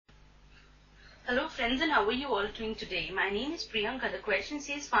Hello friends, and how are you all doing today? My name is Priyanka. The question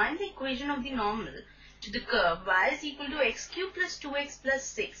says find the equation of the normal to the curve y is equal to x cube plus 2x plus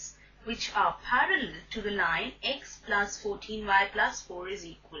 6 which are parallel to the line x plus 14y plus 4 is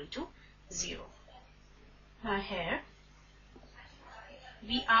equal to 0. Now here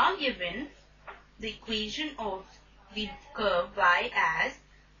we are given the equation of the curve y as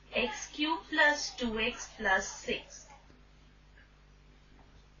x cube plus 2x plus 6.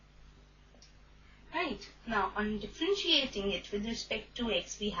 Right, now on differentiating it with respect to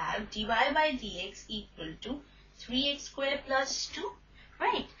x, we have dy by dx equal to 3x square plus 2,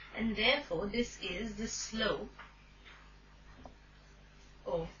 right, and therefore this is the slope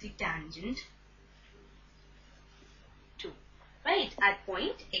of the tangent to, right, at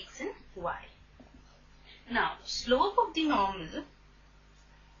point x and y. Now slope of the normal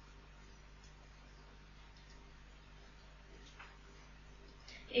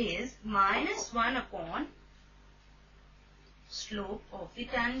is minus 1 upon slope of the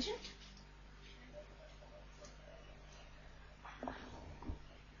tangent,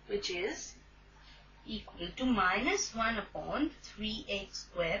 which is equal to minus 1 upon 3x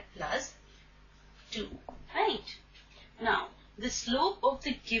square plus 2, right. Now the slope of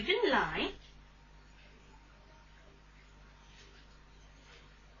the given line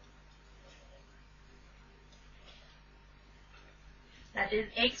that is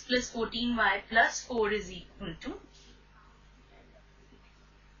x plus 14y plus 4 is equal to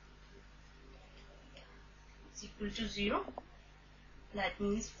 0. That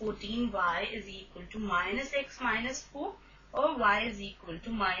means 14y is equal to minus x minus 4, or y is equal to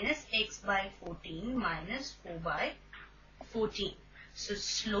minus x by 14 minus 4 by 14. So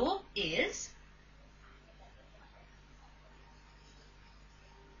slope is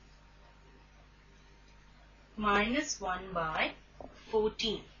minus 1 by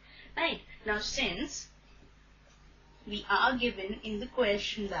 14. Right. Now since we are given in the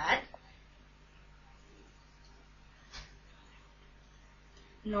question that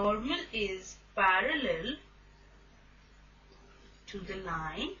normal is parallel to the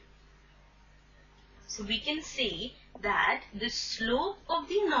line, so we can say that the slope of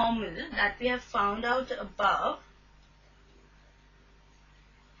the normal that we have found out above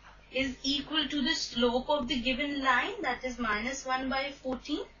is equal to the slope of the given line, that is minus 1 by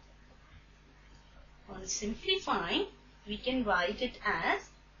 14. On simplifying, we can write it as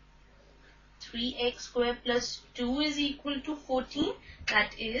 3x square plus 2 is equal to 14.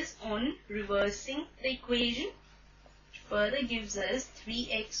 That is, on reversing the equation, which further gives us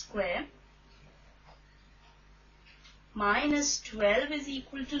 3x square minus 12 is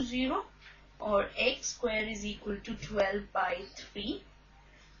equal to 0, or x square is equal to 12 by 3.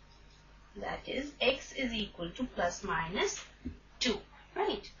 That is, x is equal to plus minus 2.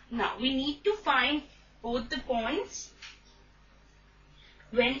 Right. Now we need to find both the points.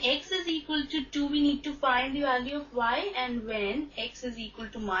 When x is equal to 2, we need to find the value of y, and when x is equal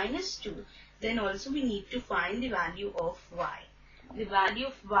to minus 2, then also we need to find the value of y. The value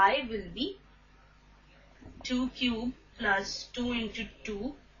of y will be 2 cube plus 2 into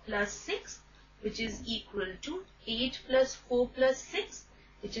 2 plus 6, which is equal to 8 plus 4 plus 6,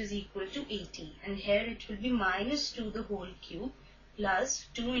 which is equal to 18. And here it will be minus 2 the whole cube plus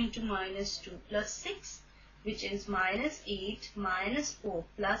 2 into minus 2 plus 6, which is minus 8 minus 4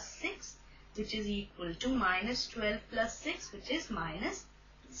 plus 6, which is equal to minus 12 plus 6, which is minus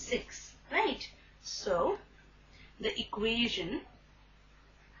 6. Right. So the equation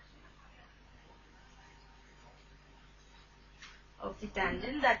of the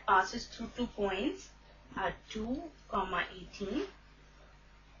tangent that passes through 2 points are 2, 18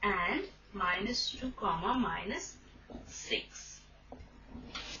 and minus 2, minus 6.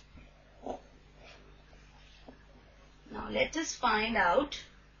 Now let us find out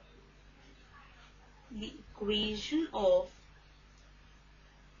the equation of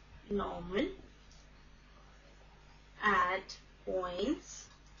normal at points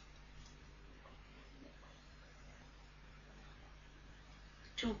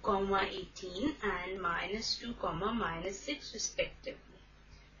 2, 18 and minus 2, minus 6 respectively.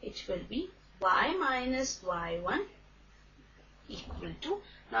 It will be y minus y1 equal to,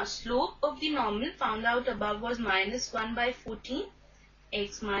 now slope of the normal found out above was minus 1 by 14,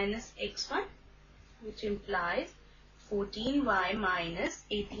 x minus x1, which implies 14y minus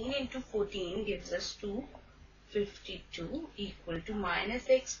 18 into 14 gives us 252 equal to minus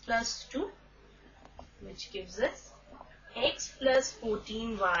x plus 2, which gives us x plus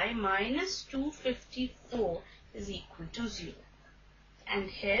 14y minus 254 is equal to 0. And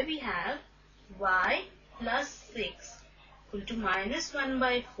here we have y plus 6 equal to minus 1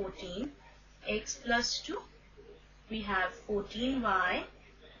 by 14 x plus 2, we have 14y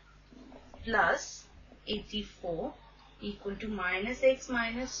plus 84 equal to minus x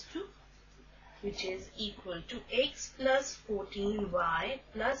minus 2, which is equal to x plus 14y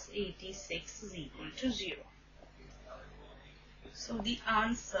plus 86 is equal to 0. So the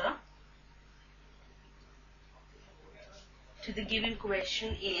answer to the given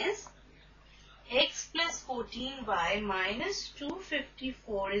question is x plus 14y minus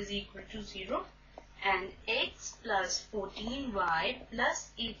 254 is equal to 0 and x plus 14y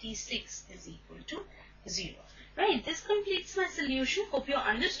plus 86 is equal to 0. Right, this completes my solution. Hope you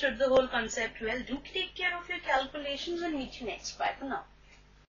understood the whole concept well. Do take care of your calculations and meet you next. Bye for now.